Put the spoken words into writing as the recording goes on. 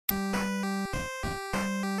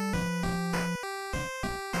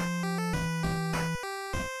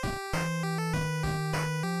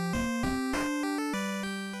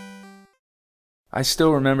I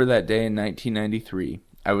still remember that day in 1993.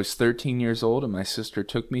 I was 13 years old and my sister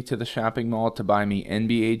took me to the shopping mall to buy me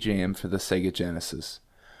NBA Jam for the Sega Genesis.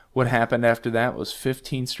 What happened after that was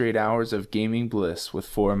 15 straight hours of gaming bliss with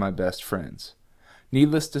four of my best friends.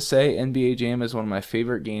 Needless to say, NBA Jam is one of my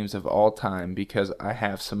favorite games of all time because I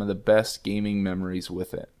have some of the best gaming memories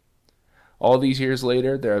with it. All these years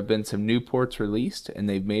later, there have been some new ports released and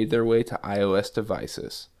they've made their way to iOS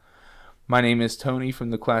devices. My name is Tony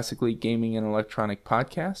from the Classic League Gaming and Electronic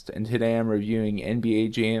Podcast, and today I'm reviewing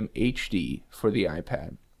NBA Jam HD for the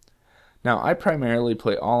iPad. Now, I primarily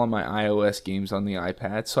play all of my iOS games on the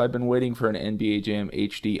iPad, so I've been waiting for an NBA Jam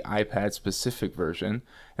HD iPad-specific version,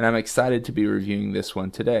 and I'm excited to be reviewing this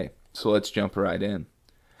one today. So let's jump right in.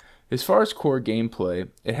 As far as core gameplay,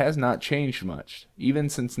 it has not changed much, even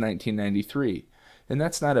since 1993, and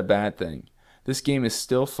that's not a bad thing. This game is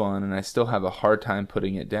still fun, and I still have a hard time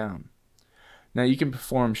putting it down. Now you can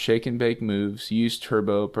perform shake and bake moves, use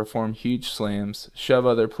turbo, perform huge slams, shove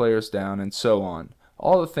other players down, and so on.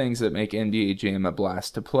 All the things that make NBA Jam a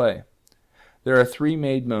blast to play. There are three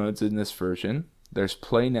made modes in this version. There's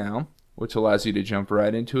Play Now, which allows you to jump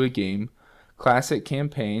right into a game. Classic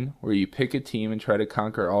Campaign, where you pick a team and try to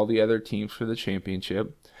conquer all the other teams for the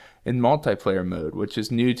championship. And Multiplayer Mode, which is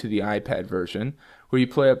new to the iPad version, where you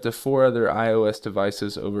play up to four other iOS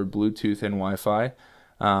devices over Bluetooth and Wi-Fi.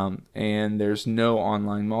 And there's no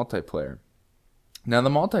online multiplayer. Now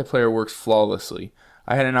the multiplayer works flawlessly.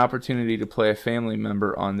 I had an opportunity to play a family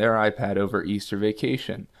member on their iPad over Easter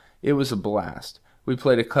vacation. It was a blast. We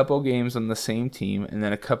played a couple games on the same team and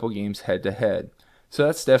then a couple games head to head. So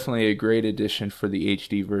that's definitely a great addition for the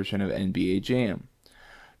HD version of NBA Jam.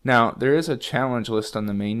 Now there is a challenge list on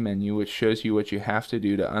the main menu which shows you what you have to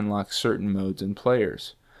do to unlock certain modes and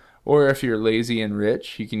players. Or if you're lazy and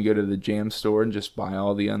rich, you can go to the Jam store and just buy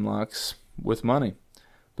all the unlocks with money.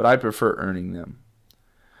 But I prefer earning them.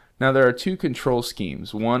 Now there are two control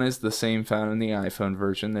schemes. One is the same found in the iPhone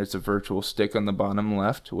version. There's a virtual stick on the bottom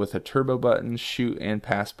left with a turbo button, shoot, and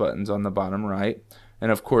pass buttons on the bottom right.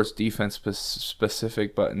 And of course defense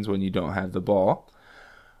specific buttons when you don't have the ball.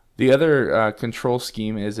 The other control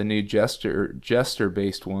scheme is a new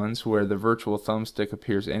gesture-based ones where the virtual thumbstick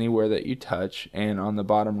appears anywhere that you touch, and on the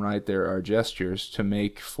bottom right there are gestures to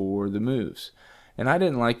make for the moves. And I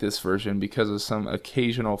didn't like this version because of some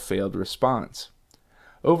occasional failed response.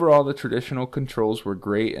 Overall, the traditional controls were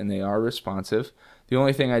great and they are responsive. The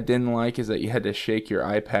only thing I didn't like is that you had to shake your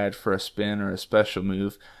iPad for a spin or a special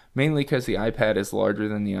move, mainly because the iPad is larger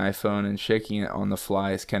than the iPhone and shaking it on the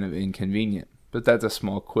fly is kind of inconvenient. But that's a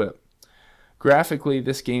small quip. Graphically,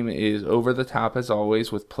 this game is over the top as always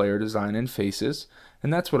with player design and faces,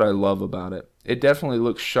 and that's what I love about it. It definitely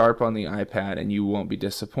looks sharp on the iPad and you won't be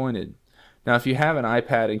disappointed. Now if you have an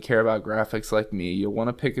iPad and care about graphics like me, you'll want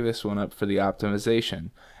to pick this one up for the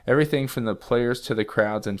optimization. Everything from the players to the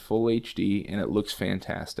crowds in full HD, and it looks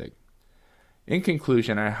fantastic. In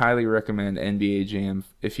conclusion, I highly recommend NBA Jam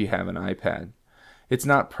if you have an iPad. It's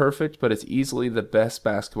not perfect, but it's easily the best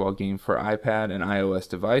basketball game for iPad and iOS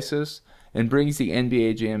devices, and brings the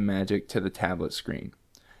NBA Jam magic to the tablet screen.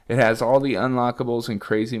 It has all the unlockables and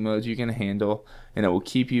crazy modes you can handle, and it will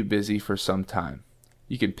keep you busy for some time.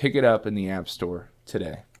 You can pick it up in the App Store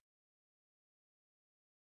today.